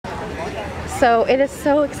So it is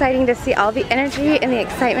so exciting to see all the energy and the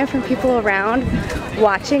excitement from people around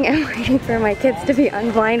watching and waiting for my kids to be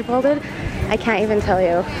unblindfolded. I can't even tell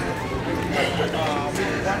you.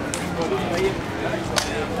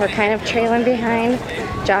 We're kind of trailing behind.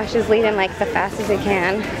 Josh is leading like the fast as he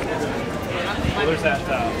can.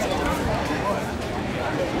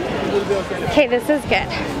 Okay, this is good.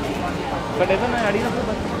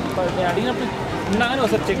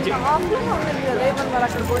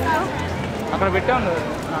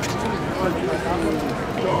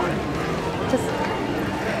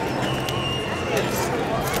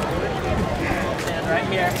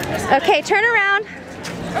 Okay, turn around.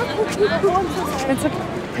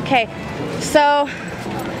 Okay, so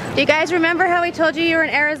do you guys remember how we told you you were in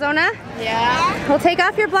Arizona? Yeah. We'll take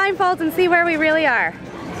off your blindfolds and see where we really are.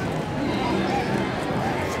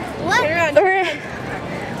 What?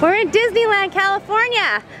 We're in Disneyland,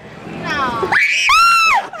 California. No.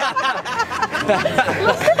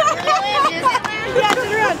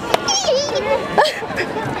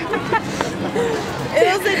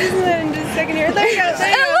 It'll say Disneyland in just a second here. There you go. There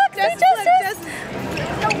you go.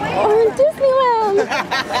 Look, we're in Disneyland.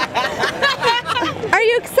 Are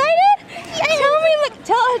you excited?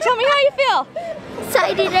 Tell me how you feel.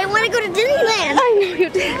 Excited. I want to go to Disneyland. I know you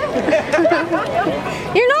did.